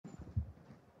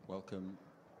Welcome.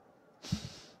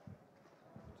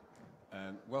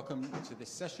 Welcome to this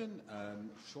session.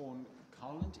 Shaun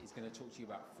Carland is going to talk to you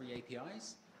about free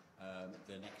APIs,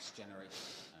 the next generation.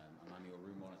 And I'm your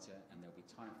room monitor, and there'll be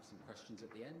time for some questions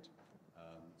at the end.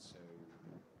 So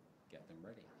get them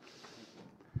ready. Thank you.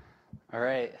 All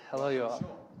right. Hello, you all.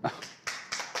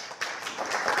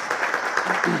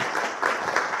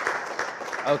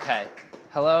 Okay.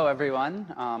 Hello, everyone.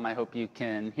 I hope you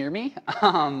can hear me.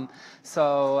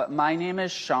 So my name is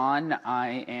Shaun.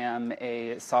 I am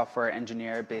a software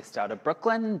engineer based out of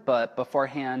Brooklyn, but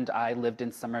beforehand, I lived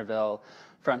in Somerville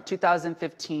from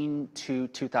 2015 to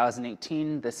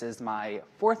 2018. This is my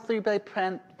fourth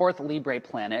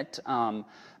LibrePlanet,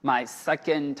 my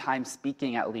second time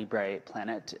speaking at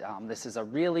LibrePlanet. This is a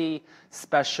really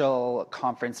special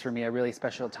conference for me, a really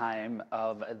special time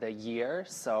of the year.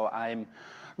 So I'm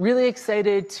really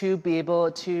excited to be able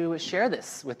to share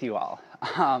this with you all.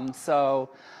 So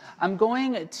I'm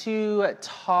going to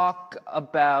talk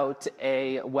about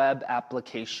a web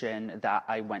application that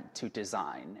I went to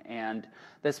design. And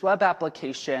this web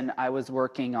application I was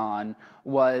working on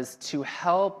was to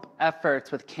help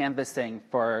efforts with canvassing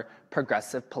for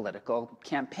progressive political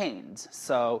campaigns.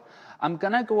 So I'm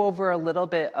going to go over a little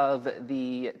bit of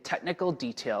the technical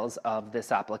details of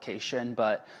this application,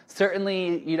 but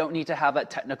certainly you don't need to have a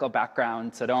technical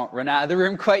background, so don't run out of the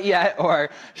room quite yet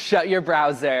or shut your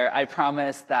browser. I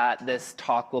promise that this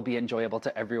talk will be enjoyable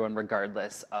to everyone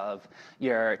regardless of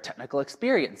your technical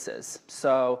experiences.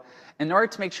 So in order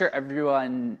to make sure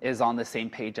everyone is on the same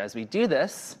page as we do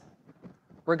this,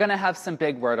 we're going to have some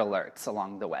big word alerts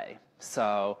along the way.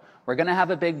 So we're going to have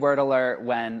a big word alert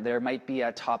when there might be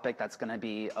a topic that's going to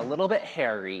be a little bit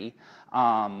hairy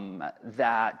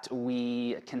that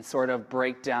we can sort of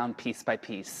break down piece by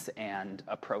piece and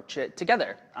approach it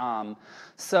together.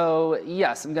 So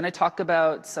yes, I'm going to talk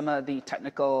about some of the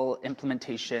technical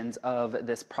implementations of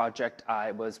this project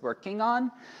I was working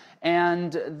on.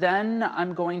 And then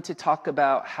I'm going to talk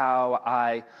about how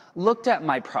I looked at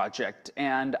my project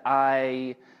and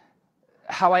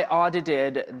how I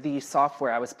audited the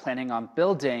software I was planning on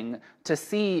building to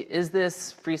see, is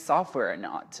this free software or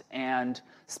not? And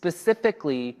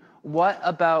specifically, what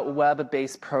about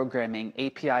web-based programming,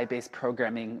 API-based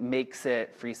programming, makes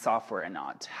it free software or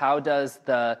not? How does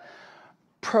the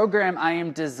program I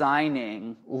am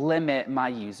designing limit my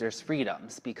users'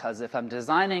 freedoms? Because if I'm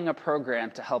designing a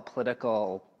program to help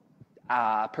political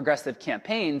progressive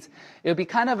campaigns, it would be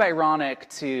kind of ironic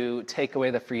to take away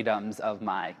the freedoms of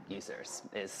my users,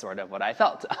 is sort of what I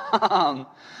felt.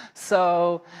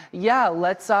 So yeah,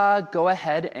 let's go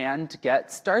ahead and get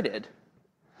started.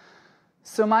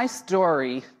 So my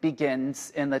story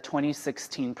begins in the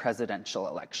 2016 presidential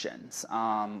elections.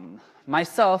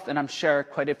 Myself, and I'm sure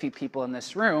quite a few people in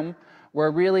this room,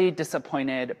 were really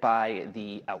disappointed by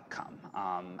the outcome.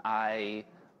 I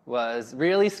was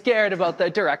really scared about the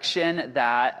direction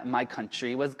that my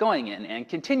country was going in and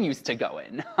continues to go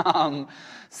in.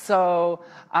 So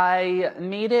I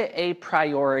made it a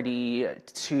priority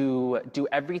to do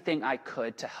everything I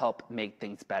could to help make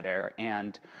things better.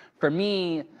 And for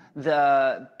me,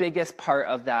 the biggest part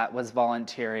of that was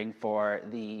volunteering for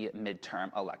the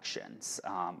midterm elections.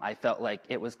 I felt like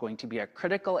it was going to be a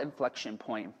critical inflection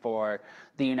point for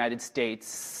the United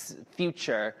States'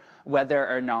 future, whether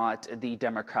or not the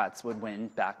Democrats would win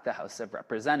back the House of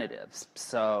Representatives.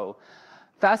 So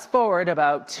fast forward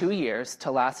about 2 years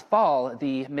to last fall,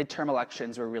 the midterm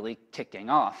elections were really kicking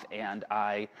off, and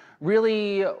I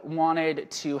really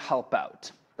wanted to help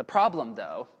out. The problem,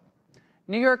 though,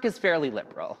 New York is fairly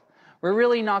liberal. We're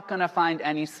really not going to find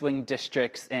any swing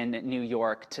districts in New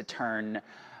York to turn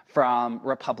from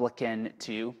Republican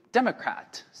to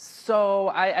Democrat. So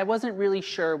I wasn't really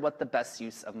sure what the best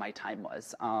use of my time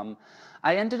was.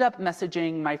 I ended up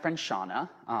messaging my friend Shauna,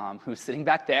 who's sitting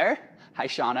back there. Hi,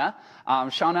 Shauna.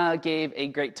 Shauna gave a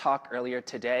great talk earlier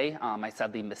today. I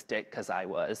sadly missed it because I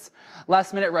was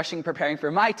last minute rushing preparing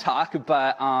for my talk,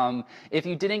 but if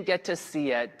you didn't get to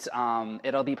see it,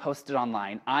 it'll be posted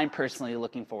online. I'm personally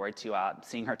looking forward to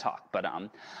seeing her talk. But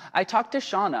I talked to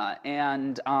Shauna,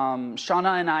 and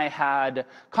Shauna and I had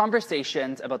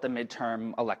conversations about the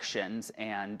midterm elections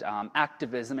and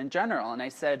activism in general, and I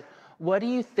said, what do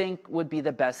you think would be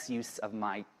the best use of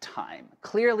my time?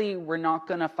 Clearly, we're not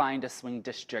going to find a swing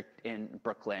district in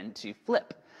Brooklyn to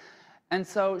flip. And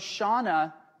so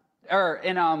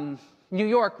in New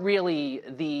York, really,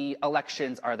 the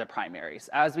elections are the primaries.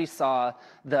 As we saw,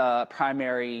 the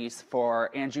primaries for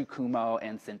Andrew Cuomo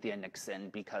and Cynthia Nixon,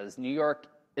 because New York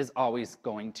is always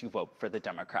going to vote for the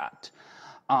Democrat.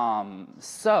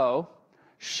 So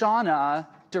Shauna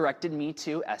directed me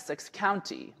to Essex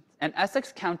County. And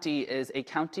Essex County is a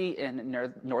county in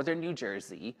northern New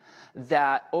Jersey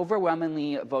that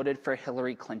overwhelmingly voted for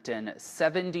Hillary Clinton,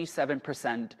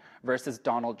 77% versus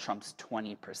Donald Trump's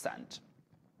 20%.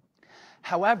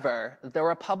 However, the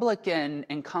Republican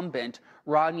incumbent,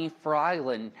 Rodney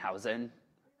Frelinghuysen,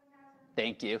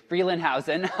 thank you,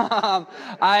 Frelinghuysen.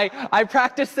 I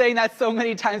practiced saying that so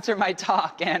many times for my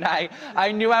talk, and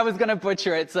I knew I was going to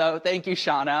butcher it, so thank you,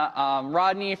 Shauna.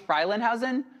 Rodney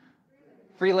Frelinghuysen?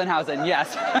 Frelinghuysen,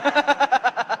 yes.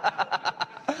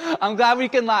 I'm glad we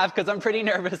can laugh because I'm pretty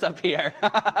nervous up here.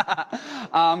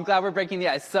 I'm glad we're breaking the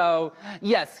ice. So,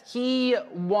 yes, he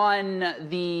won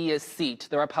the seat,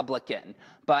 the Republican.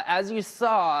 But as you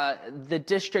saw, the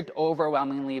district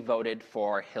overwhelmingly voted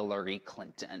for Hillary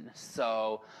Clinton.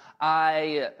 So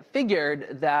I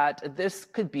figured that this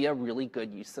could be a really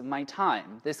good use of my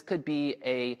time. This could be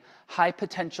a high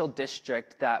potential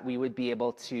district that we would be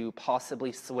able to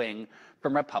possibly swing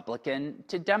from Republican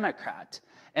to Democrat.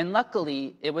 And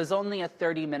luckily, it was only a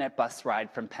 30-minute bus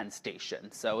ride from Penn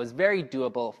Station, so it was very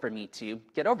doable for me to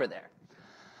get over there.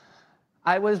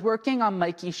 I was working on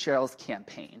Mikey Sherrill's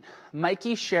campaign.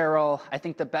 Mikey Sherrill, I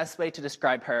think the best way to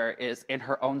describe her is in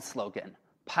her own slogan: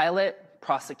 pilot,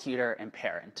 prosecutor, and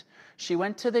parent. She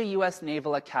went to the U.S.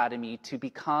 Naval Academy to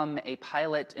become a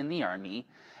pilot in the Army,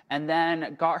 and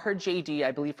then got her JD,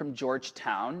 I believe, from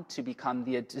Georgetown to become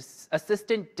the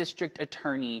Assistant District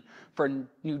Attorney for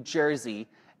New Jersey,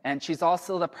 and she's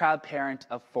also the proud parent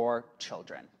of 4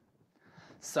 children.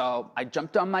 So I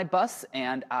jumped on my bus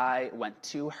and I went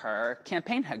to her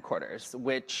campaign headquarters,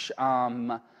 which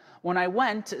when I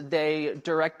went, they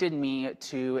directed me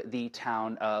to the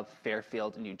town of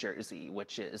Fairfield, New Jersey,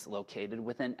 which is located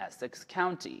within Essex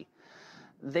County.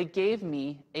 They gave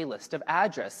me a list of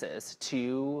addresses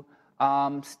to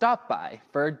stop by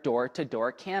for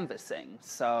door-to-door canvassing.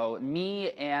 So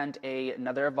me and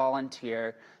another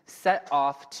volunteer set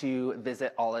off to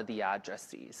visit all of the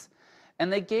addresses.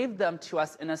 And they gave them to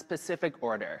us in a specific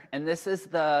order. And this is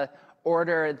the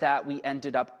order that we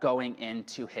ended up going in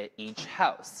to hit each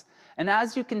house. And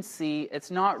as you can see,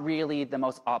 it's not really the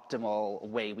most optimal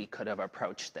way we could have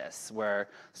approached this. We're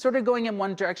sort of going in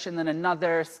one direction, then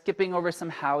another, skipping over some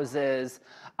houses.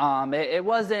 It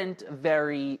wasn't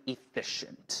very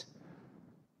efficient.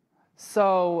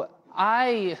 So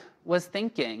I was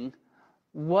thinking,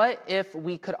 what if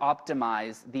we could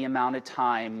optimize the amount of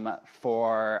time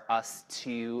for us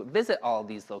to visit all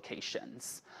these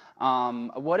locations?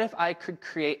 What if I could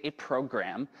create a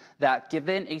program that,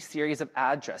 given a series of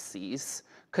addresses,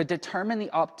 could determine the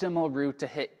optimal route to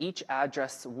hit each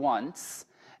address once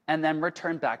and then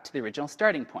return back to the original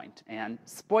starting point? And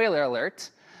spoiler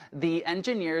alert, the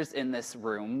engineers in this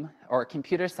room, or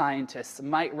computer scientists,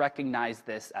 might recognize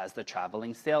this as the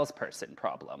traveling salesperson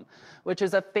problem, which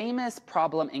is a famous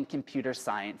problem in computer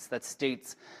science that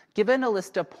states, given a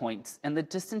list of points and the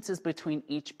distances between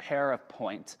each pair of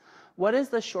points, what is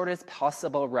the shortest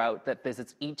possible route that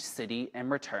visits each city and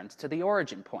returns to the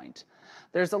origin point?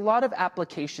 There's a lot of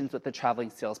applications with the traveling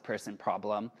salesperson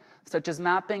problem, such as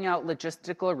mapping out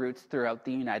logistical routes throughout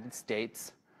the United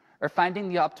States, or finding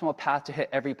the optimal path to hit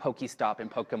every Pokestop in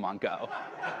Pokemon Go.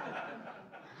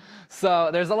 So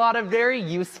there's a lot of very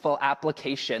useful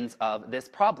applications of this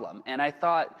problem. And I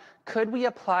thought, could we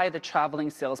apply the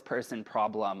traveling salesperson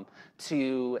problem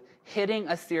to hitting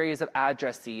a series of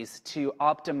addresses to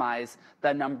optimize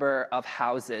the number of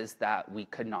houses that we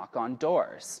could knock on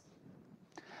doors?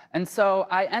 And so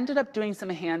I ended up doing some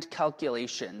hand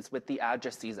calculations with the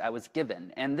addresses I was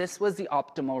given. And this was the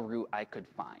optimal route I could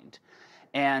find.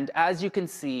 And as you can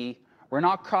see, we're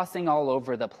not crossing all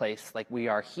over the place like we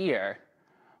are here.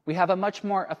 We have a much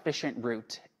more efficient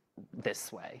route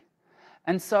this way.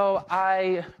 And so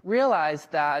I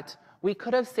realized that we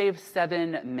could have saved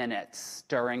 7 minutes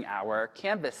during our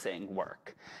canvassing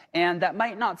work. And that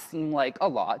might not seem like a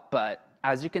lot, but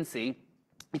as you can see,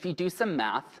 if you do some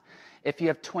math, if you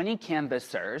have 20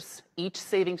 canvassers, each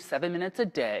saving 7 minutes a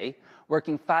day,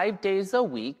 working 5 days a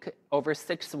week over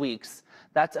 6 weeks,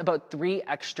 that's about 3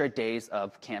 extra days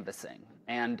of canvassing.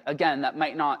 And again, that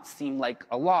might not seem like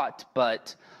a lot,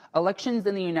 but elections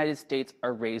in the United States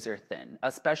are razor thin,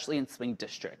 especially in swing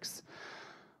districts.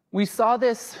 We saw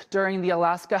this during the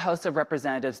Alaska House of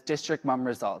Representatives District 1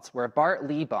 results, where Bart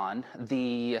Liebon,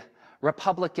 the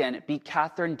Republican, beat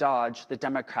Catherine Dodge, the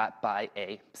Democrat, by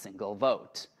a single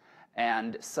vote.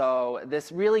 And so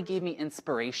this really gave me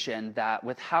inspiration that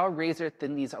with how razor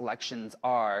thin these elections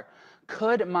are,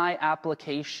 could my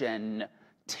application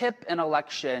tip an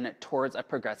election towards a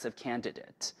progressive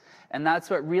candidate? And that's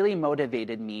what really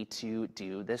motivated me to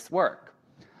do this work.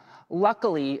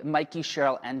 Luckily, Mikey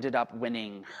Sherrill ended up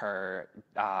winning her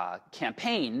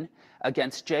campaign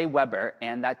against Jay Weber,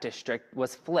 and that district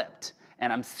was flipped.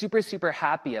 And I'm super, super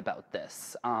happy about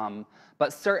this.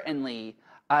 But certainly,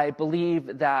 I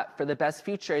believe that for the best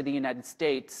future of the United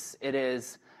States, it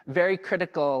is very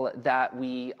critical that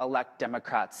we elect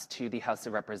Democrats to the House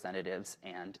of Representatives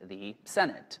and the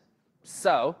Senate.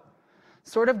 So,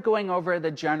 sort of going over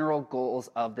the general goals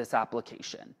of this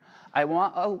application. I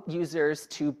want users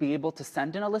to be able to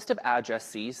send in a list of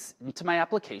addresses into my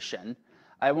application.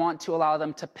 I want to allow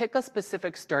them to pick a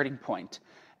specific starting point.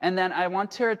 And then I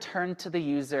want to return to the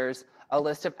users a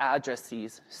list of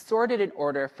addresses sorted in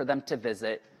order for them to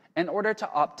visit in order to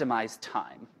optimize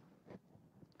time.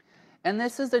 And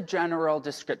this is a general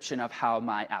description of how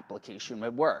my application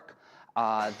would work.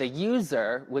 The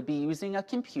user would be using a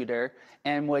computer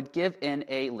and would give in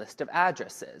a list of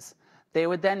addresses. They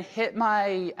would then hit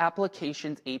my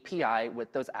application's API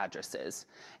with those addresses.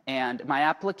 And my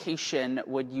application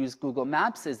would use Google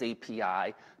Maps'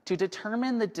 API to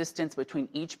determine the distance between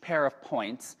each pair of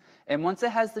points. And once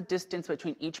it has the distance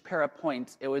between each pair of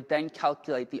points, it would then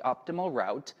calculate the optimal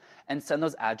route and send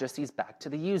those addresses back to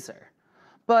the user.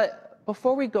 But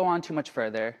before we go on too much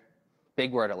further,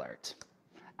 big word alert.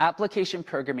 Application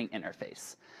Programming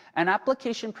Interface. An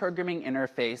application programming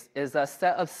interface is a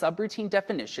set of subroutine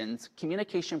definitions,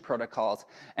 communication protocols,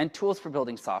 and tools for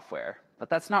building software. But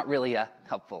that's not really a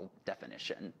helpful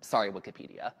definition. Sorry,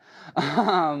 Wikipedia.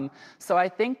 So I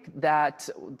think that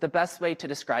the best way to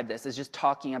describe this is just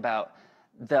talking about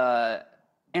the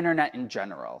internet in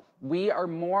general. We are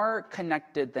more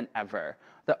connected than ever.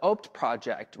 The OPT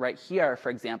project right here, for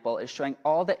example, is showing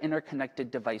all the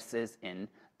interconnected devices in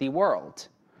the world.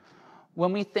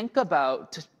 When we think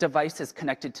about devices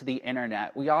connected to the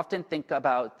internet, we often think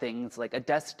about things like a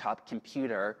desktop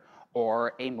computer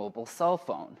or a mobile cell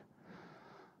phone.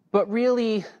 But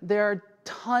really, there are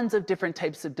tons of different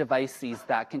types of devices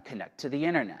that can connect to the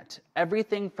internet.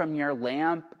 Everything from your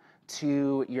lamp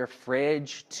to your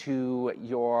fridge to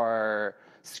your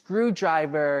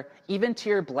screwdriver, even to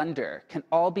your blender, can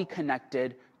all be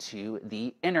connected to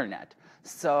the internet.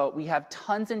 So we have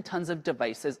tons and tons of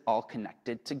devices all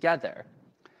connected together.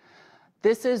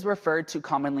 This is referred to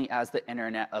commonly as the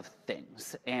Internet of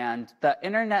Things. And the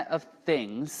Internet of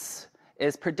Things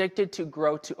is predicted to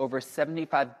grow to over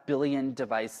 75 billion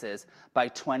devices by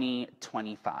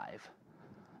 2025.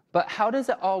 But how does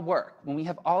it all work? When we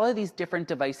have all of these different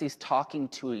devices talking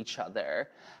to each other,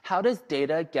 how does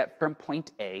data get from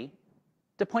point A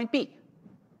to point B?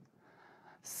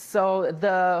 So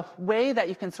the way that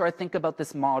you can sort of think about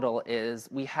this model is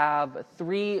we have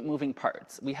three moving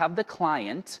parts. We have the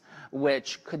client,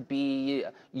 which could be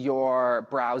your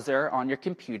browser on your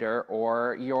computer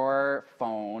or your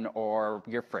phone or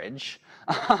your fridge,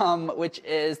 which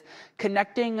is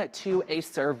connecting to a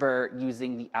server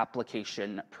using the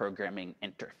application programming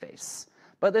interface.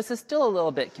 But this is still a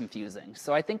little bit confusing.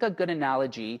 So I think a good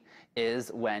analogy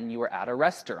is when you are at a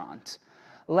restaurant.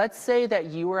 Let's say that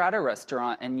you are at a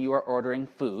restaurant and you are ordering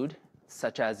food,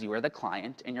 such as you are the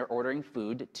client, and you're ordering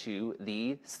food to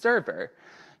the server.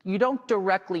 You don't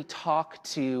directly talk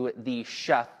to the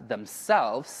chef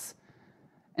themselves.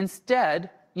 Instead,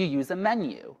 you use a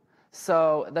menu.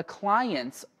 So the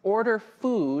clients order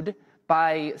food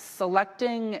by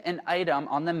selecting an item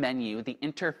on the menu, the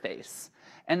interface,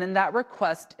 and then that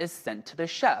request is sent to the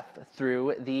chef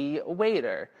through the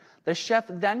waiter. The chef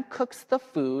then cooks the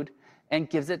food and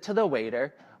gives it to the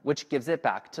waiter, which gives it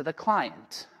back to the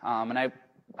client. And I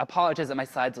apologize that my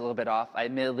slide's a little bit off. I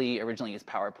admittedly originally used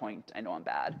PowerPoint. I know I'm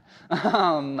bad.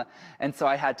 And so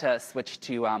I had to switch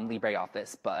to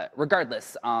LibreOffice. But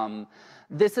regardless,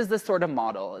 this is the sort of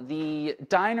model. The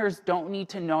diners don't need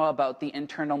to know about the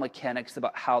internal mechanics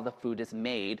about how the food is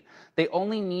made. They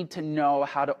only need to know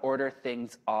how to order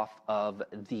things off of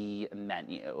the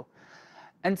menu.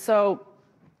 And so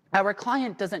our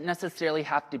client doesn't necessarily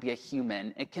have to be a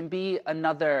human. It can be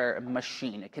another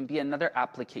machine. It can be another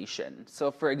application. So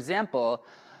for example,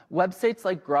 websites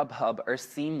like Grubhub or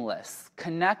Seamless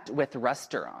connect with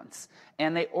restaurants,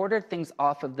 and they order things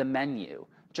off of the menu,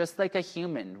 just like a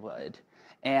human would.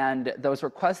 And those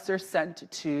requests are sent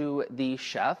to the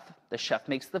chef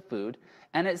makes the food,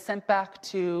 and it's sent back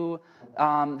to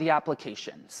the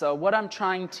application. So what I'm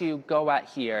trying to go at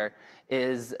here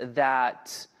is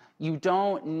that it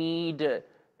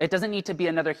doesn't need to be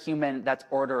another human that's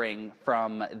ordering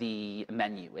from the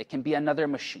menu. It can be another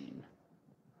machine.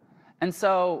 And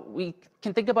so we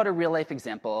can think about a real life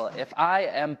example. If I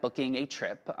am booking a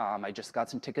trip, I just got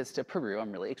some tickets to Peru,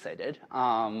 I'm really excited.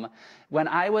 When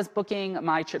I was booking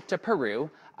my trip to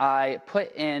Peru, I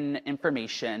put in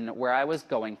information where I was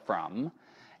going from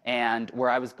and where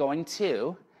I was going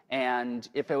to, and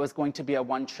if it was going to be a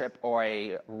one trip or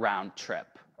a round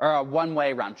trip, or a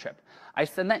one-way round trip. I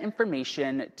send that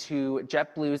information to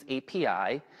JetBlue's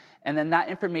API, and then that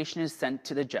information is sent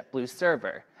to the JetBlue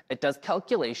server. It does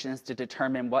calculations to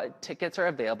determine what tickets are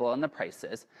available and the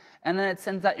prices, and then it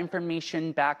sends that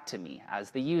information back to me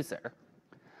as the user.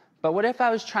 But what if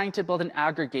I was trying to build an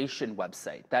aggregation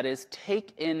website, that is,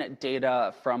 take in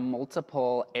data from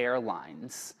multiple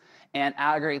airlines and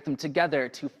aggregate them together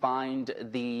to find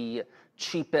the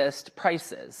cheapest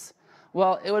prices?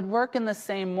 Well, it would work in the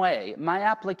same way. My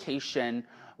application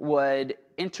would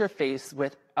interface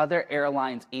with other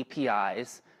airlines'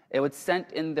 APIs. It would send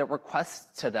in the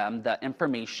requests to them, the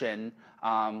information,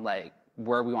 like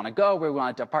where we want to go, where we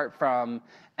want to depart from,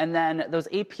 and then those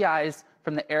APIs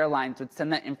from the airlines would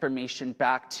send that information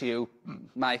back to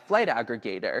my flight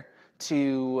aggregator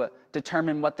to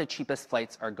determine what the cheapest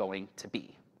flights are going to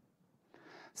be.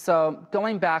 So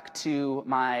going back to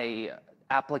my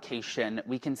application,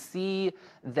 we can see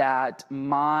that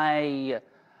my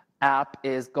app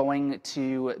is going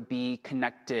to be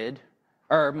connected,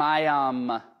 or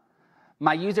my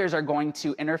users are going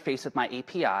to interface with my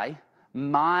API.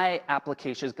 My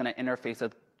application is going to interface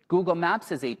with Google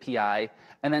Maps' API,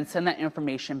 and then send that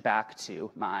information back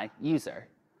to my user.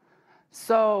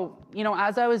 So,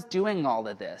 as I was doing all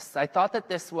of this, I thought that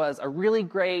this was a really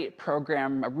great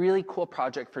program, a really cool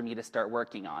project for me to start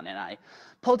working on. And I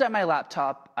pulled out my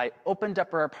laptop, I opened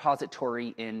up a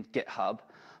repository in GitHub.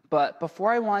 But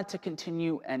before I wanted to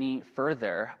continue any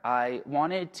further, I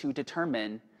wanted to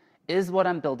determine, is what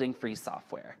I'm building free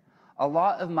software? A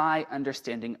lot of my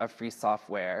understanding of free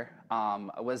software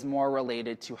was more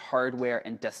related to hardware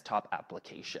and desktop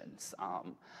applications.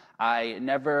 I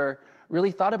never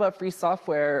really thought about free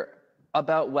software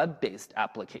about web-based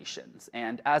applications.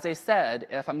 And as I said,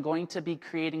 if I'm going to be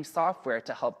creating software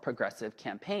to help progressive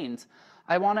campaigns,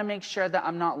 I want to make sure that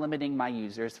I'm not limiting my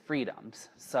users' freedoms.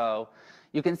 So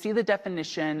you can see the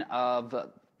definition of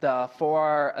the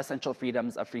 4 essential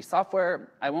freedoms of free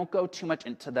software. I won't go too much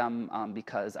into them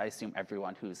because I assume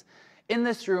everyone who's in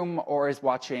this room or is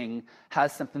watching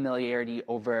has some familiarity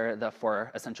over the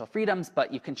 4 essential freedoms,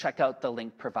 but you can check out the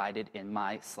link provided in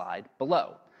my slide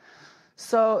below.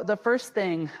 So the first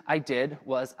thing I did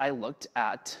was I looked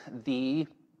at the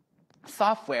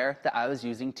software that I was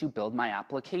using to build my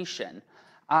application.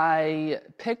 I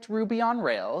picked Ruby on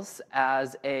Rails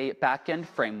as a backend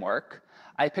framework.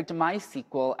 I picked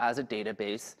MySQL as a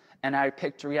database, and I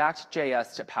picked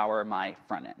React.js to power my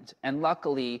front end. And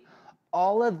luckily,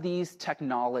 all of these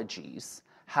technologies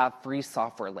have free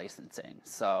software licensing,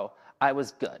 so I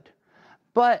was good.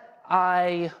 But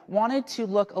I wanted to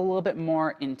look a little bit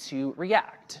more into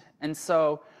React. And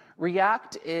so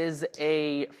React is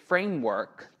a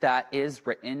framework that is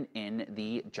written in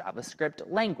the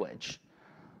JavaScript language.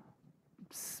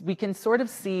 We can sort of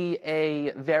see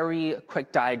a very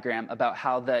quick diagram about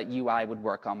how the UI would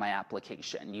work on my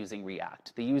application using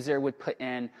React. The user would put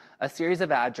in a series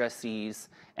of addresses,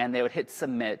 and they would hit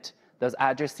submit. Those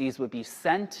addresses would be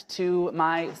sent to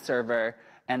my server,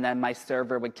 and then my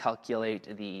server would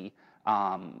calculate the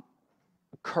optimal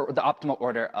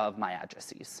order of my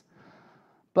addresses.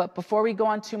 But before we go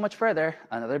on too much further,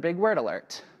 another big word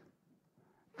alert.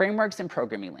 Frameworks and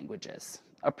programming languages.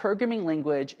 A programming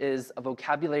language is a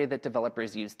vocabulary that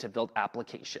developers use to build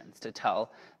applications, to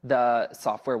tell the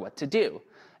software what to do,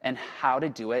 and how to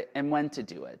do it, and when to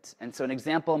do it. And so an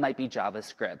example might be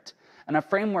JavaScript. And a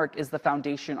framework is the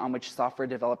foundation on which software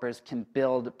developers can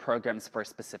build programs for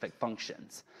specific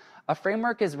functions. A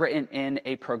framework is written in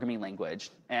a programming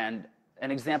language, and an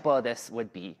example of this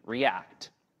would be React.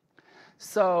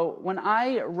 So when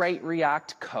I write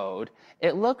React code,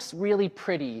 it looks really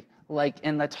pretty, like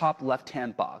in the top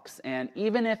left-hand box. And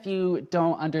even if you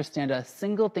don't understand a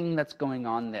single thing that's going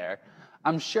on there,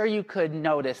 I'm sure you could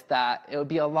notice that it would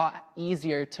be a lot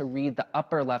easier to read the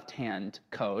upper left-hand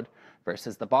code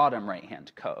versus the bottom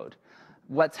right-hand code.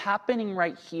 What's happening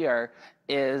right here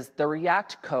is the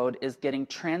React code is getting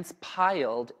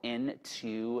transpiled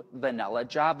into vanilla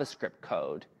JavaScript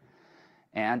code.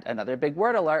 And another big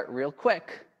word alert, real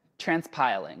quick,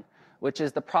 transpiling, which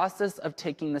is the process of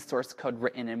taking the source code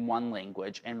written in one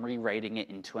language and rewriting it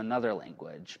into another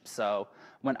language. So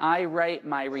when I write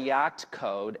my React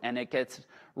code and it gets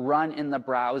run in the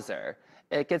browser,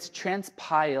 it gets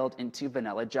transpiled into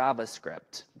vanilla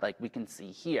JavaScript, like we can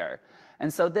see here.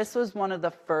 And so this was one of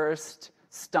the first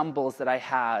stumbles that I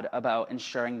had about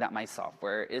ensuring that my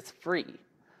software is free.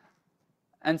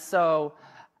 And so,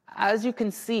 as you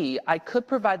can see, I could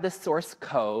provide the source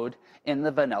code in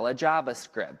the vanilla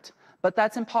JavaScript, but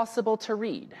that's impossible to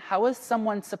read. How is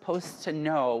someone supposed to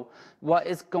know what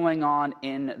is going on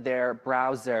in their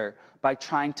browser by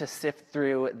trying to sift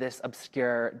through this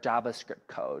obscure JavaScript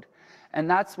code? And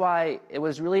that's why it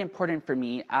was really important for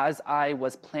me, as I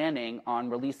was planning on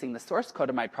releasing the source code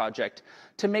of my project,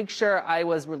 to make sure I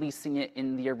was releasing it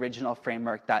in the original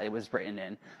framework that it was written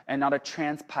in, and not a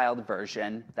transpiled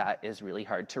version that is really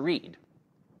hard to read.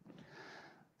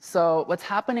 So what's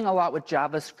happening a lot with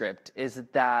JavaScript is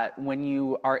that when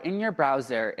you are in your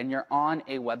browser and you're on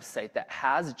a website that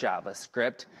has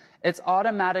JavaScript, it's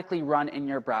automatically run in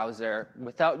your browser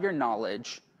without your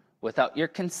knowledge, without your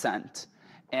consent,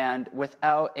 and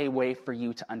without a way for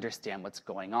you to understand what's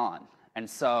going on. And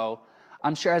so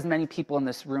I'm sure as many people in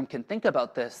this room can think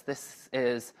about this, this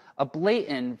is a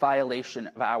blatant violation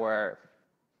of our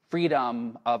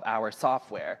freedom of our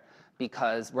software,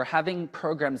 because we're having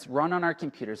programs run on our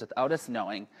computers without us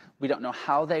knowing. We don't know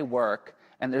how they work,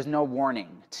 and there's no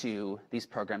warning to these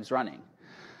programs running.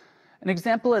 An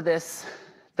example of this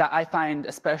that I find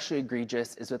especially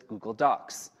egregious is with Google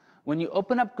Docs. When you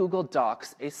open up Google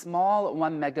Docs, a small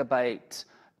 1 megabyte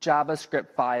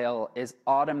JavaScript file is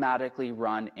automatically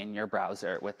run in your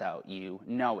browser without you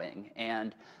knowing.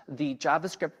 And the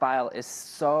JavaScript file is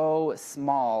so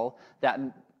small that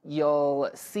you'll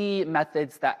see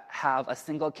methods that have a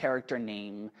single character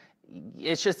name.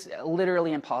 It's just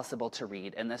literally impossible to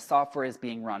read, and the software is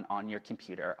being run on your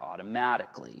computer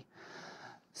automatically.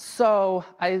 So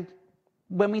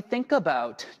when we think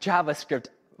about JavaScript,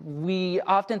 we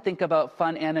often think about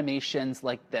fun animations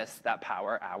like this that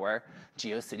power our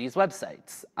GeoCities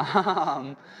websites.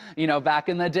 You know, back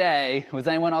in the day, was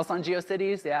anyone else on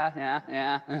GeoCities?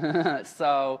 Yeah.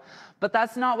 But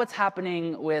that's not what's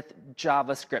happening with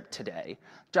JavaScript today.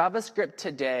 JavaScript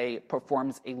today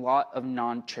performs a lot of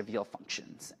non-trivial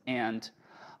functions. And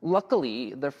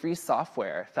luckily, the Free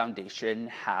Software Foundation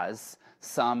has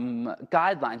some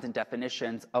guidelines and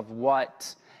definitions of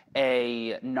what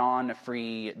a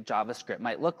non-free JavaScript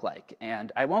might look like.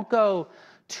 And I won't go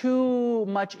too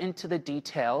much into the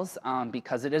details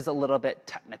because it is a little bit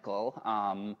technical.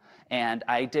 And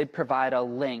I did provide a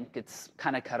link. It's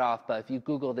kind of cut off, but if you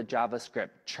Google the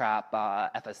JavaScript trap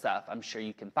FSF, I'm sure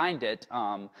you can find it.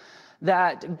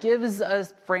 That gives a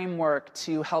framework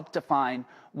to help define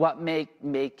what make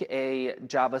a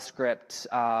JavaScript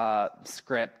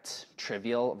script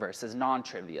trivial versus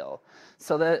non-trivial.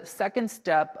 So the second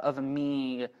step of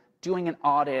me doing an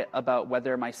audit about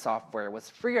whether my software was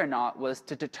free or not was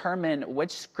to determine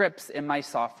which scripts in my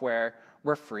software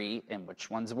were free and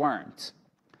which ones weren't.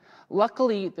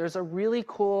 Luckily, there's a really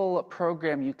cool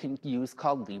program you can use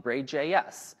called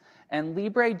LibreJS. And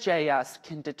LibreJS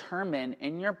can determine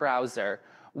in your browser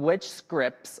which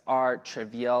scripts are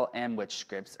trivial and which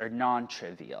scripts are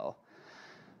non-trivial.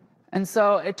 And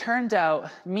so it turned out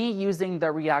me using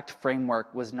the React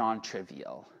framework was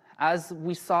non-trivial. As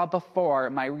we saw before,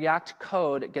 my React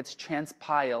code gets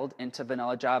transpiled into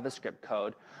vanilla JavaScript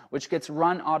code, which gets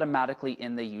run automatically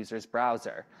in the user's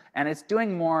browser. And it's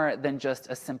doing more than just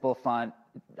a simple fun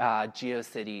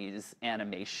GeoCities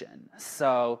animation.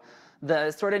 So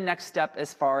the sort of next step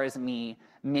as far as me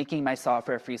making my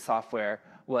software free software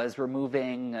was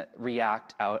removing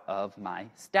React out of my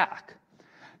stack.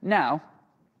 Now,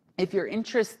 if you're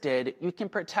interested, you can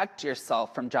protect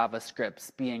yourself from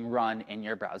JavaScripts being run in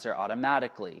your browser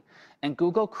automatically. In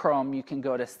Google Chrome, you can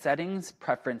go to Settings,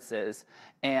 Preferences,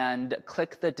 and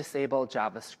click the Disable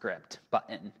JavaScript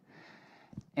button.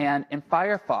 And in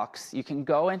Firefox, you can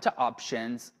go into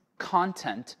Options,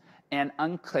 Content, and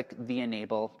unclick the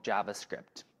Enable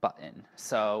JavaScript button.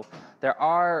 So there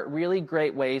are really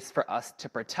great ways for us to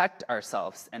protect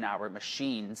ourselves and our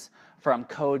machines from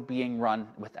code being run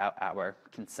without our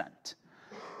consent.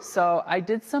 So I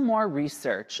did some more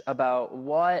research about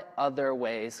what other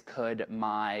ways could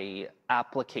my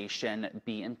application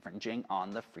be infringing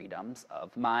on the freedoms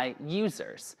of my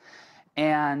users.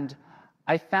 And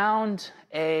I found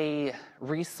a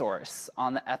resource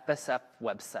on the FSF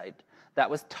website that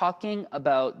was talking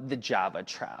about the Java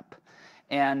trap.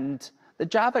 And the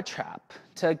Java trap,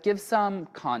 to give some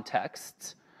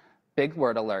context, big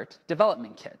word alert,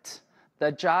 development kit.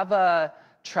 The Java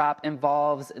trap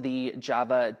involves the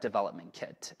Java development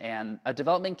kit. And a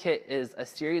development kit is a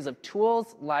series of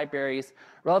tools, libraries,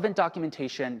 relevant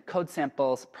documentation, code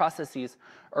samples, processes,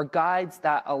 or guides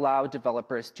that allow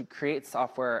developers to create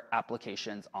software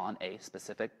applications on a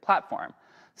specific platform.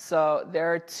 So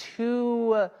there are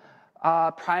two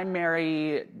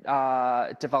primary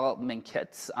development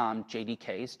kits,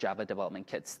 JDKs, Java development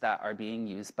kits that are being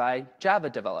used by Java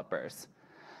developers.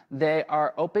 They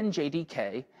are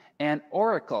OpenJDK and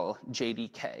Oracle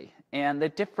JDK. And the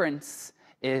difference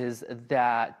is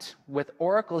that with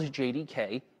Oracle's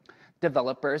JDK,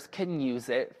 developers can use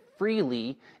it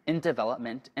freely in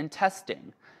development and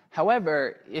testing.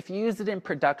 However, if you use it in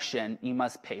production, you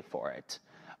must pay for it.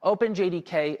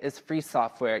 OpenJDK is free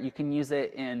software. You can use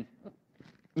it in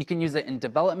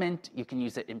development, you can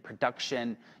use it in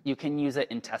production, you can use it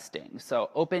in testing. So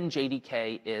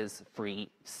OpenJDK is free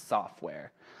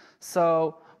software.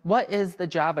 So what is the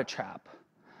Java trap?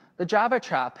 The Java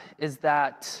trap is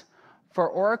that for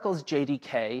Oracle's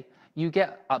JDK, you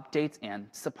get updates and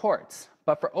supports.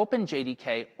 But for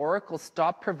OpenJDK, Oracle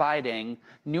stopped providing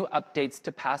new updates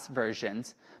to past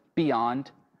versions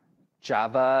beyond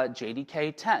Java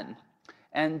JDK 10.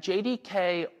 And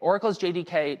Oracle's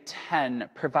JDK 10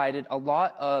 provided a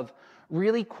lot of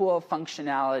really cool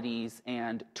functionalities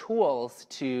and tools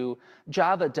to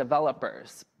Java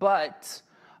developers. But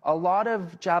a lot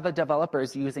of Java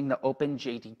developers using the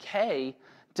OpenJDK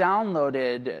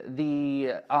downloaded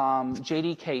the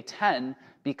JDK 10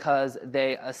 because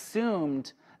they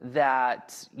assumed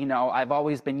that, I've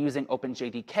always been using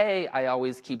OpenJDK, I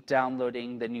always keep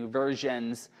downloading the new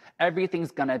versions,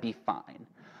 everything's gonna be fine.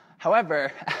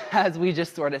 However, as we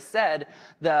just sort of said,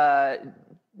 the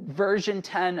version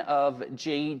 10 of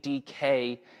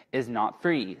JDK is not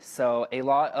free. So a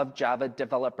lot of Java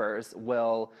developers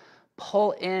will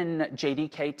pull in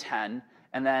JDK 10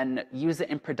 and then use it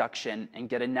in production and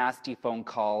get a nasty phone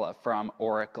call from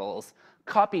Oracle's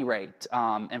copyright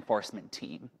enforcement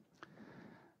team.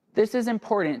 This is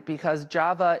important because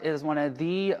Java is one of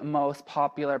the most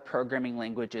popular programming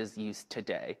languages used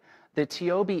today. The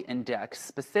TOBE index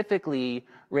specifically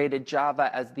rated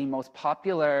Java as the most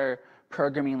popular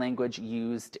programming language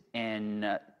used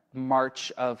in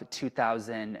March of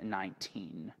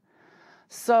 2019.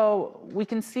 So we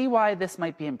can see why this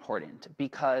might be important,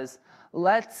 because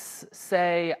let's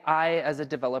say I, as a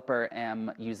developer,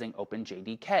 am using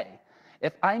OpenJDK.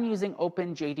 If I'm using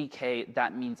OpenJDK,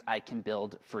 that means I can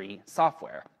build free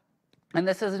software. And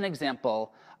this is an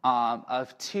example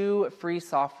of two free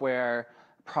software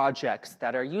projects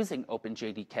that are using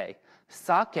OpenJDK.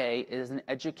 Sake is an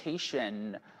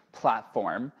education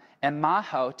platform, and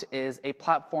Mahout is a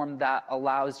platform that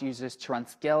allows users to run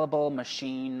scalable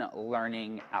machine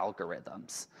learning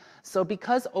algorithms. So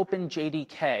because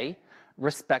OpenJDK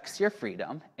respects your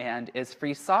freedom and is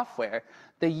free software,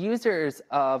 the users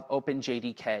of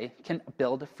OpenJDK can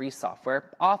build free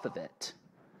software off of it.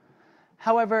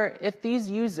 However, if these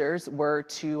users were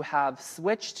to have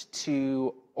switched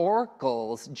to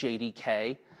Oracle's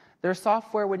JDK, their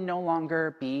software would no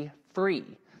longer be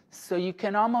free. So you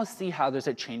can almost see how there's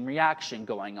a chain reaction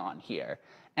going on here.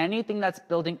 Anything that's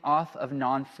building off of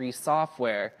non-free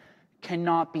software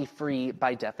cannot be free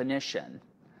by definition.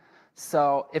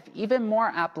 So if even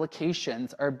more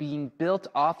applications are being built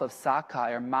off of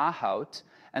Sakai or Mahout,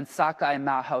 and Sakai and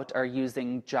Mahout are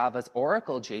using Java's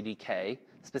Oracle JDK,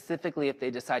 specifically if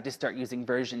they decide to start using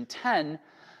version 10,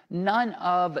 none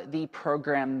of the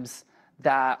programs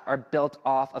that are built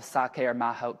off of Sakai or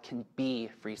Mahout can be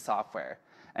free software.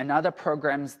 And none of the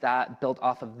programs that build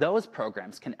off of those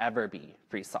programs can ever be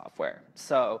free software.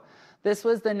 So this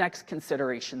was the next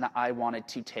consideration that I wanted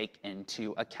to take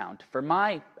into account for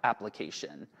my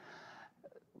application.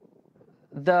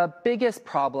 The biggest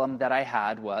problem that I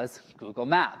had was Google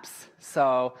Maps.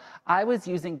 So I was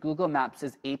using Google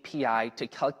Maps' API to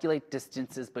calculate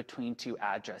distances between two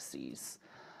addresses.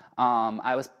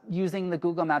 I was using the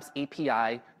Google Maps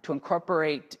API to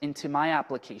incorporate into my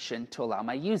application to allow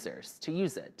my users to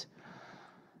use it.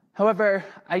 However,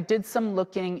 I did some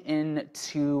looking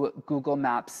into Google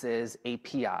Maps'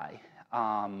 API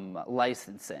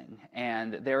licensing,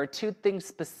 and there are two things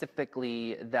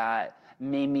specifically that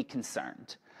made me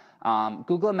concerned.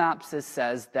 Google Maps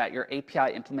says that your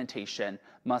API implementation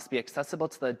must be accessible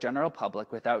to the general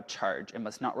public without charge and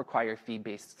must not require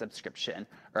fee-based subscription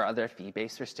or other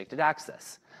fee-based restricted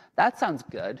access. That sounds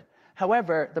good.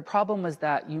 However, the problem was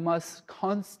that you must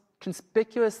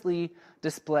conspicuously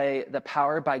display the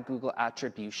Powered by Google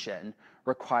attribution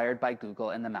required by Google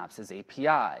in the Maps'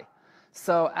 API.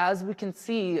 So as we can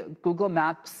see, Google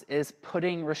Maps is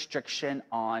putting restriction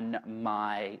on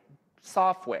my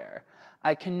software.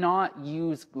 I cannot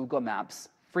use Google Maps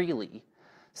freely.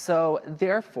 So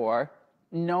therefore,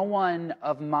 no one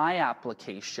of my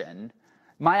application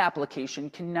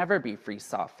can never be free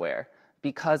software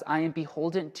because I am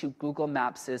beholden to Google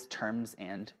Maps' terms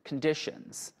and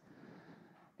conditions.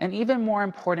 And even more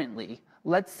importantly,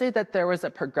 Let's say that there was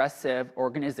a progressive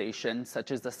organization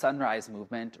such as the Sunrise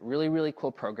Movement, really, really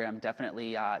cool program,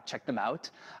 definitely check them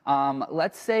out.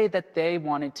 Let's say that they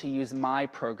wanted to use my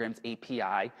program's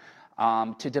API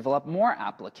to develop more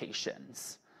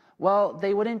applications. Well,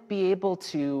 they wouldn't be able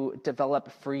to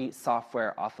develop free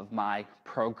software off of my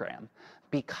program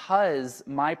because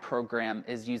my program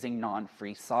is using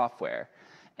non-free software.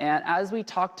 And as we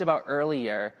talked about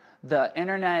earlier, the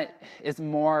internet is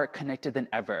more connected than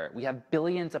ever. We have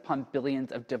billions upon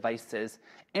billions of devices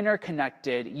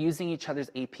interconnected using each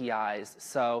other's APIs.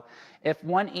 So if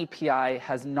one API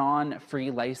has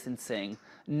non-free licensing,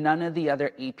 none of the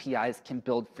other APIs can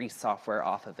build free software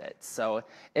off of it. So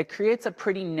it creates a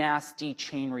pretty nasty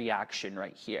chain reaction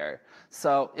right here.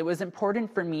 So it was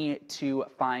important for me to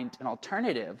find an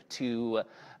alternative to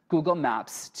Google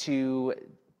Maps to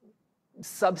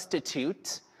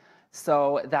substitute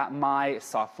so that my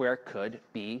software could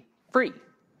be free.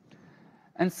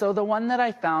 And so the one that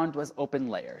I found was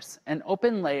OpenLayers. And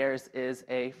OpenLayers is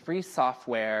a free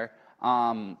software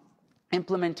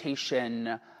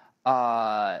implementation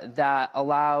that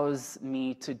allows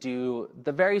me to do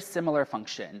the very similar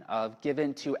function of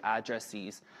given two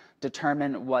addresses,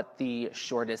 determine what the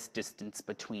shortest distance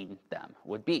between them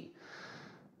would be.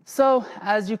 So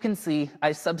as you can see,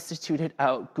 I substituted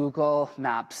out Google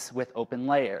Maps with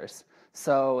OpenLayers.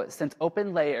 So since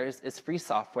OpenLayers is free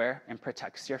software and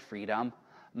protects your freedom,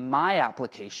 my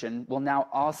application will now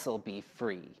also be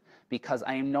free because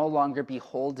I am no longer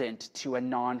beholden to a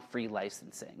non-free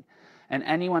licensing. And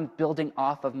anyone building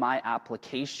off of my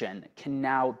application can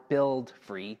now build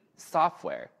free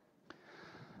software.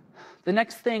 The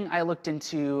next thing I looked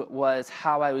into was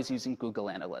how I was using Google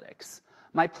Analytics.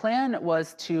 My plan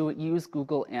was to use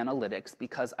Google Analytics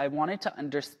because I wanted to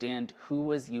understand who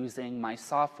was using my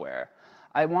software.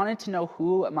 I wanted to know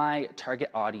who my target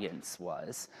audience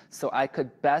was so I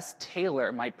could best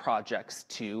tailor my projects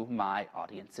to my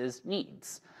audience's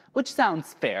needs, which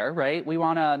sounds fair, right? We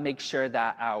want to make sure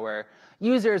that our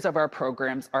users of our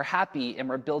programs are happy and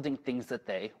we're building things that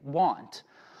they want.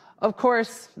 Of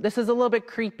course, this is a little bit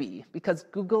creepy because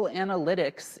Google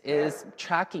Analytics is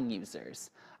tracking users.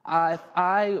 If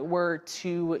I were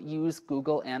to use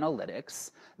Google Analytics,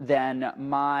 then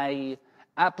my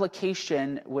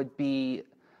application would be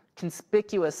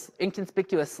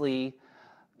inconspicuously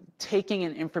taking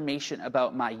in information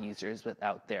about my users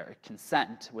without their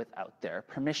consent, without their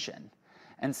permission.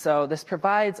 And so this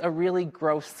provides a really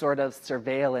gross sort of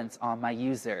surveillance on my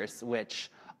users, which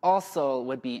also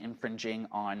would be infringing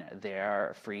on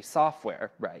their free software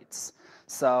rights.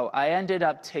 So I ended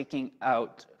up taking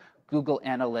out Google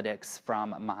Analytics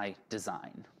from my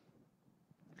design.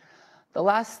 The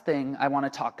last thing I want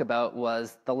to talk about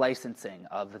was the licensing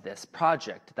of this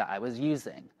project that I was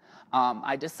using.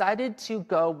 I decided to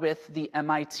go with the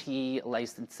MIT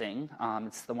licensing.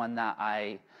 It's the one that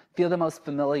I feel the most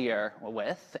familiar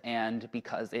with, and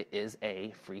because it is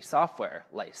a free software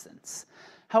license.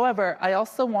 However, I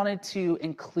also wanted to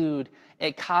include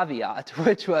a caveat,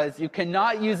 which was you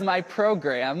cannot use my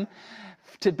program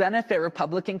to benefit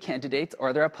Republican candidates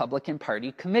or the Republican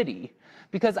Party committee,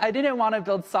 because I didn't want to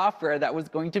build software that was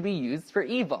going to be used for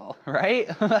evil, right?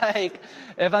 Like,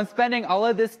 if I'm spending all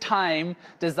of this time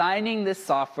designing this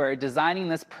software, designing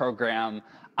this program,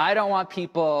 I don't want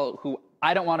people who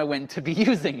I don't want to win to be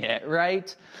using it,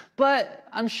 right? But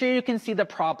I'm sure you can see the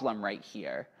problem right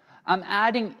here. I'm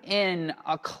adding in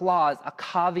a clause, a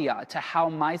caveat to how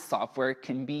my software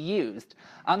can be used.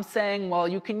 I'm saying, well,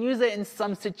 you can use it in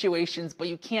some situations, but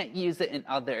you can't use it in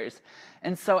others.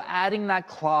 And so adding that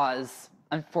clause,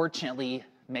 unfortunately,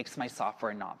 makes my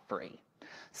software not free.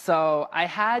 So I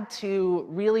had to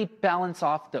really balance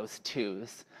off those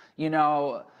twos. You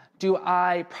know, do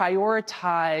I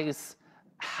prioritize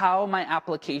how my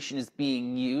application is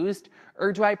being used,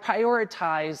 or do I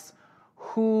prioritize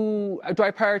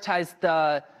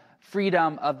the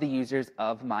freedom of the users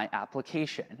of my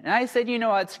application? And I said, you know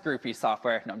what, screw free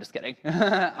software. No, I'm just kidding.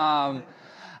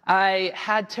 I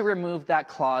had to remove that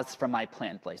clause from my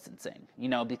planned licensing, you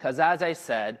know, because as I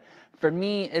said, for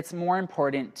me, it's more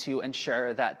important to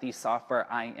ensure that the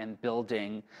software I am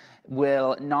building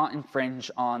will not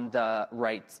infringe on the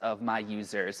rights of my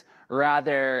users,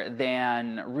 rather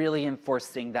than really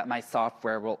enforcing that my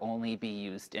software will only be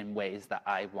used in ways that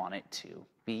I want it to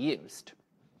be used.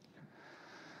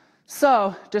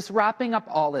 So just wrapping up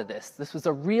all of this was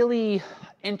a really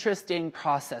interesting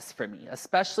process for me,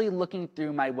 especially looking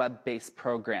through my web-based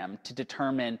program to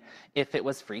determine if it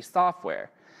was free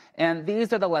software. And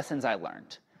these are the lessons I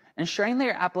learned. Ensuring that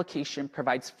your application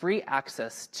provides free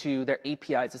access to their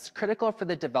APIs is critical for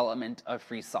the development of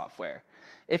free software.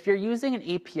 If you're using an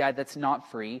API that's not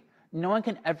free, no one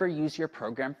can ever use your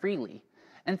program freely.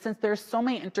 And since there are so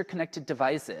many interconnected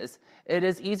devices, it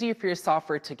is easier for your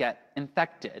software to get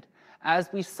infected. As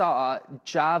we saw,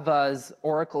 Java's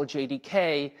Oracle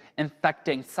JDK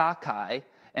infecting Sakai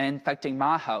and infecting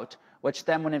Mahout, which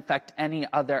then would infect any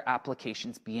other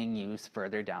applications being used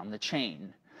further down the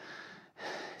chain.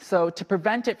 So to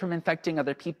prevent it from infecting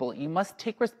other people, you must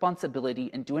take responsibility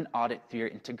and do an audit through your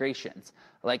integrations,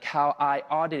 like how I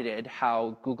audited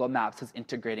how Google Maps was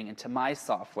integrating into my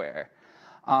software.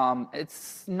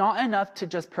 It's not enough to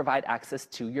just provide access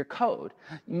to your code.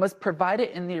 You must provide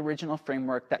it in the original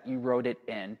framework that you wrote it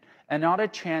in, and not a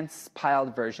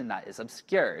transpiled version that is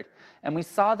obscured. And we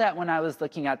saw that when I was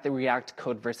looking at the React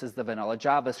code versus the vanilla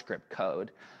JavaScript code.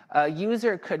 A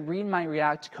user could read my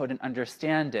React code and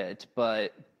understand it,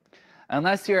 but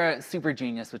unless you're a super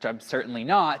genius, which I'm certainly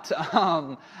not,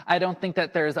 I don't think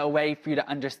that there's a way for you to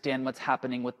understand what's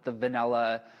happening with the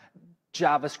vanilla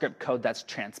JavaScript code that's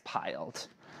transpiled.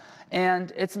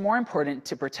 And it's more important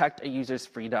to protect a user's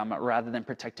freedom rather than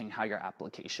protecting how your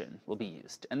application will be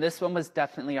used. And this one was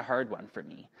definitely a hard one for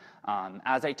me.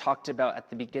 As I talked about at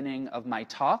the beginning of my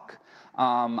talk,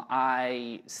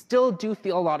 I still do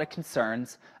feel a lot of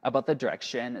concerns about the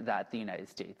direction that the United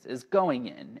States is going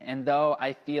in. And though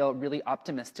I feel really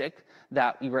optimistic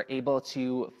that we were able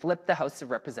to flip the House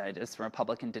of Representatives from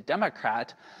Republican to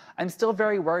Democrat, I'm still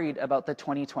very worried about the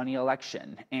 2020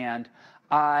 election. And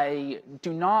I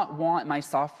do not want my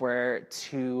software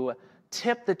to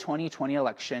tip the 2020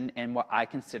 election in what I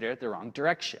consider the wrong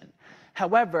direction.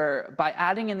 However, by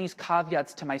adding in these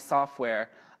caveats to my software,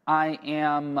 I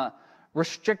am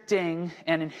restricting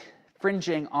and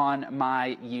infringing on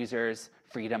my users'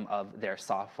 freedom of their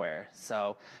software.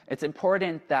 So it's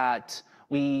important that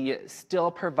we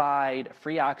still provide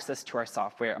free access to our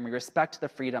software and we respect the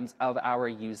freedoms of our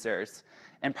users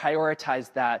and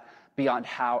prioritize that beyond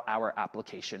how our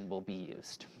application will be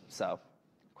used. So,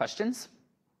 questions?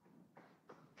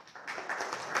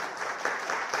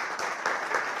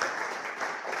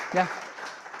 Yeah. Should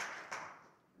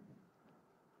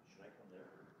I come there?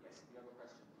 Yes, if you have a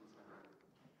question, please come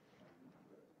over.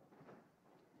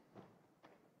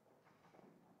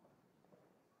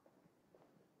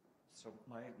 So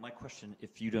my question,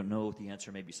 if you don't know the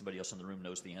answer, maybe somebody else in the room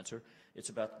knows the answer. It's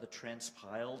about the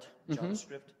transpiled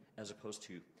JavaScript as opposed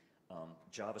to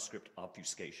JavaScript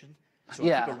obfuscation. So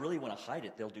if people really want to hide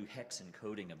it, they'll do hex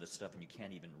encoding of this stuff, and you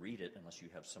can't even read it unless you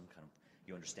have some kind of,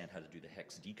 you understand how to do the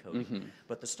hex decoding.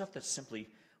 But the stuff that's simply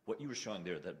what you were showing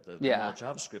there, the vanilla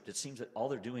JavaScript, it seems that all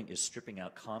they're doing is stripping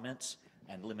out comments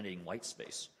and eliminating white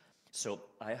space. So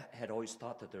I had always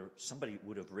thought that somebody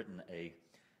would have written a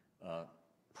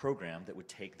program that would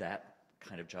take that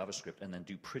kind of JavaScript and then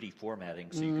do pretty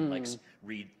formatting so you can like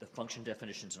read the function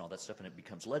definitions and all that stuff and it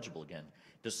becomes legible again.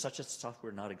 Does such a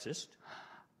software not exist?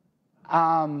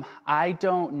 I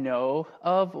don't know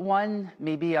of one.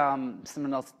 Maybe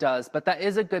someone else does, but that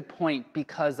is a good point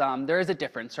because there is a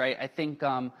difference, right? I think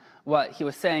what he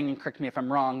was saying, and correct me if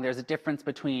I'm wrong, there's a difference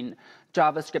between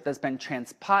JavaScript that's been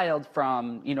transpiled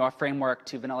from a framework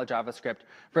to vanilla JavaScript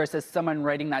versus someone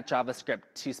writing that JavaScript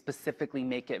to specifically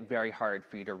make it very hard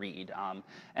for you to read.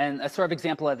 And a sort of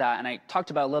example of that, and I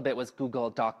talked about a little bit, was Google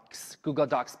Docs. Google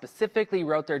Docs specifically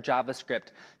wrote their JavaScript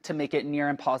to make it near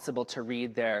impossible to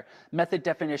read. Their method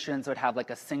definitions would have like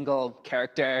a single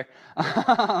character.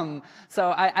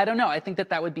 So I don't know. I think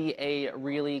that would be a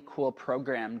really cool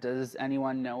program. Does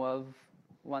anyone know of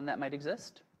one that might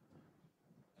exist?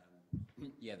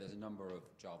 Yeah, there's a number of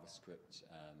JavaScript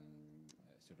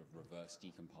sort of reverse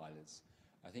decompilers.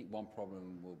 I think one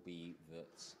problem will be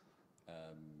that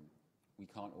we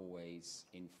can't always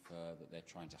infer that they're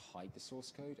trying to hide the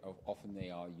source code. Often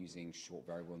they are using short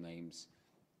variable names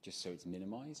just so it's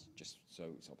minimized, just so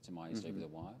it's optimized over the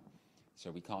wire.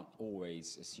 So we can't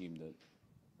always assume that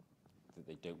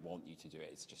they don't want you to do it.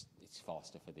 It's just, it's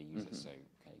faster for the user, so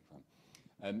okay, fine.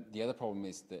 The other problem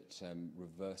is that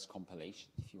reverse compilation,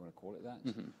 if you want to call it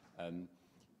that,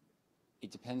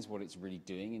 it depends what it's really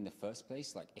doing in the first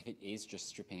place. Like if it is just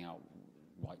stripping out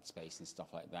white space and stuff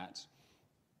like that,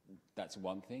 that's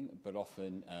one thing, but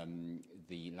often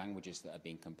the languages that are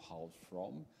being compiled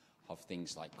from have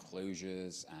things like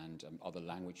closures and other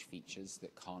language features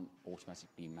that can't automatically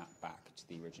be mapped back to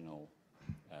the original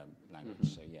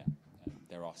language. So yeah,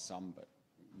 there are some, but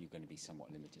you're going to be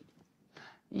somewhat limited.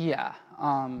 Yeah,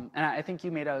 and I think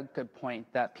you made a good point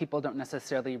that people don't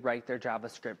necessarily write their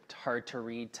JavaScript hard to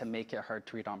read to make it hard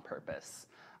to read on purpose.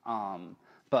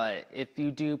 But if you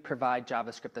do provide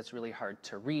JavaScript that's really hard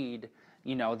to read,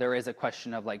 there is a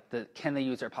question of like, can the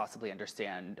user possibly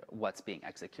understand what's being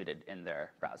executed in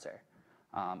their browser?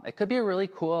 It could be a really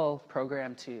cool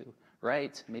program to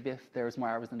write. Maybe if there was more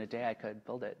hours in a day, I could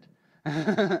build it.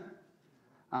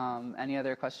 Any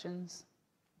other questions?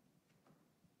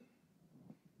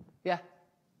 Yeah.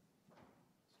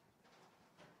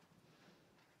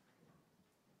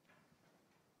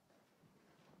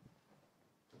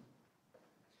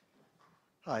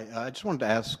 Hi, I just wanted to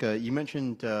ask, you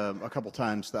mentioned a couple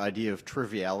times the idea of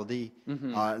triviality,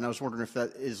 and I was wondering if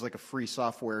that is like a free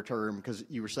software term, because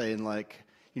you were saying like,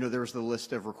 there was the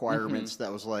list of requirements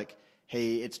that was like,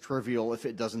 hey, it's trivial if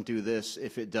it doesn't do this,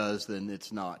 if it does, then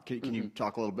it's not. Can you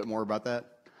talk a little bit more about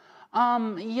that?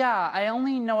 Yeah, I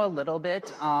only know a little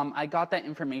bit. I got that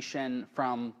information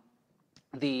from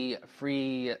the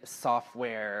Free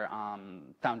Software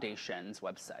Foundation's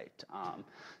website.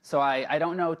 So I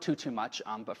don't know too much,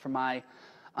 but from my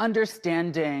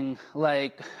understanding,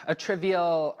 like a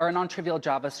trivial or a non-trivial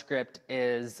JavaScript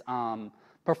is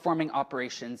performing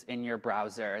operations in your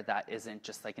browser that isn't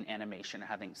just like an animation or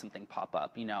having something pop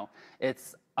up.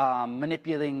 It's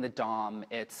manipulating the DOM,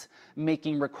 it's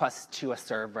making requests to a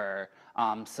server.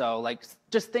 So like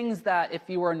just things that if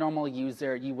you were a normal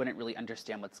user, you wouldn't really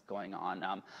understand what's going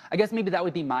on. I guess maybe that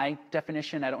would be my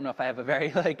definition. I don't know if I have a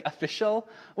very like official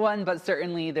one, but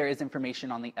certainly there is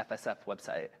information on the FSF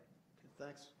website.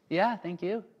 Thanks. Yeah, thank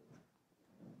you.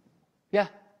 Yeah.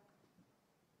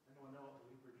 Anyone know what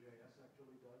LibreJS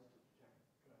actually does to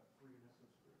detect freeness of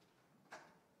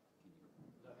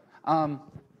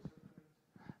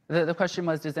script? The question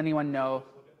was, does anyone know?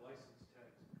 Look at license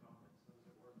tags and comments.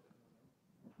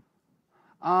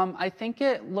 How does it work? I think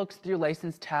it looks through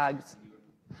license tags.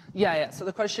 Yeah. So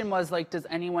the question was like, does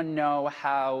anyone know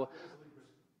how?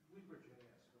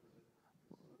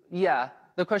 Yeah.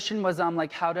 The question was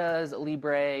like, how does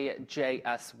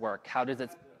LibreJS work? How does it?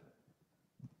 I've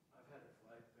had it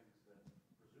flag things that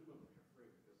presumably are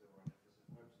free because they were on the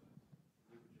FSF website.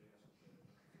 LibreJS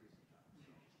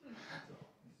was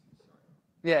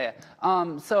Yeah.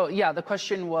 So yeah, the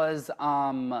question was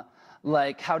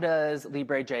like, how does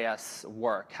LibreJS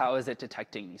work? How is it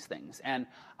detecting these things? And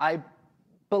I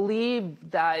believe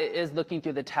that it is looking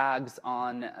through the tags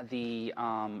on the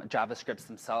JavaScripts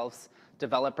themselves.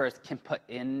 Developers can put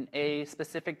in a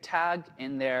specific tag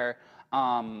in their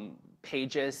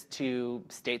pages to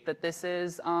state that this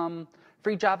is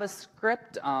free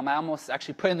JavaScript. I almost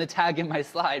actually put in the tag in my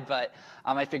slide, but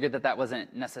I figured that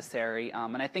wasn't necessary.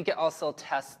 And I think it also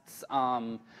tests,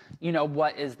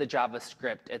 what is the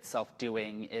JavaScript itself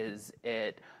doing? Is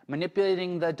it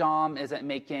manipulating the DOM? Is it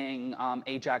making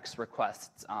AJAX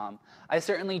requests? I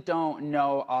certainly don't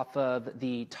know off of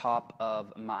the top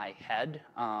of my head,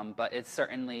 but it's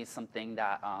certainly something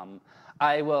that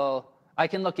I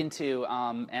can look into,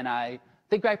 and I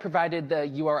think I provided the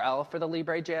URL for the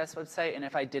LibreJS website, and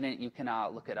if I didn't, you can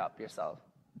look it up yourself.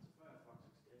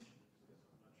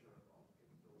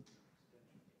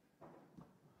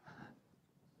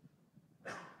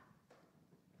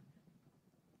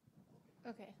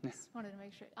 Okay, just wanted to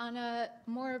make sure. On a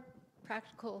more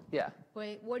practical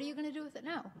way, what are you going to do with it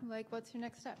now? Like, what's your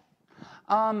next step?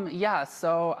 Yeah,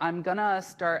 so I'm gonna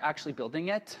start actually building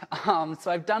it.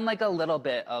 So I've done like a little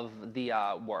bit of the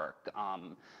work.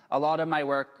 A lot of my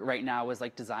work right now is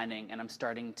like designing, and I'm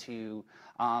starting to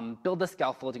build the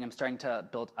scaffolding. I'm starting to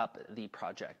build up the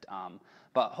project.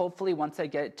 But hopefully once I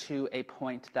get to a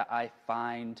point that I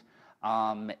find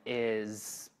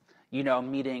is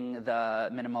meeting the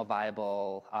minimal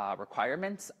viable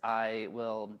requirements, I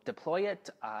will deploy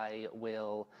it. I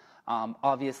will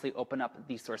obviously open up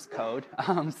the source code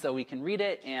so we can read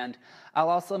it, and I'll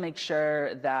also make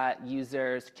sure that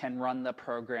users can run the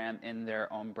program in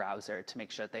their own browser to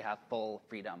make sure that they have full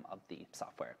freedom of the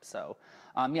software. So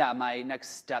yeah, my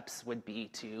next steps would be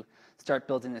to start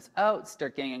building this out,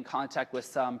 start getting in contact with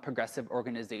some progressive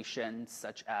organizations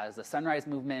such as the Sunrise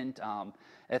Movement.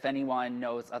 If anyone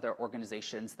knows other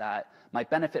organizations that might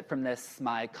benefit from this,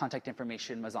 my contact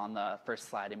information was on the first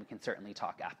slide, and we can certainly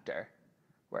talk after.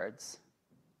 Words.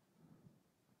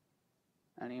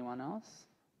 Anyone else?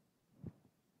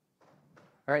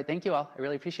 All right, thank you all. I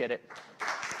really appreciate it.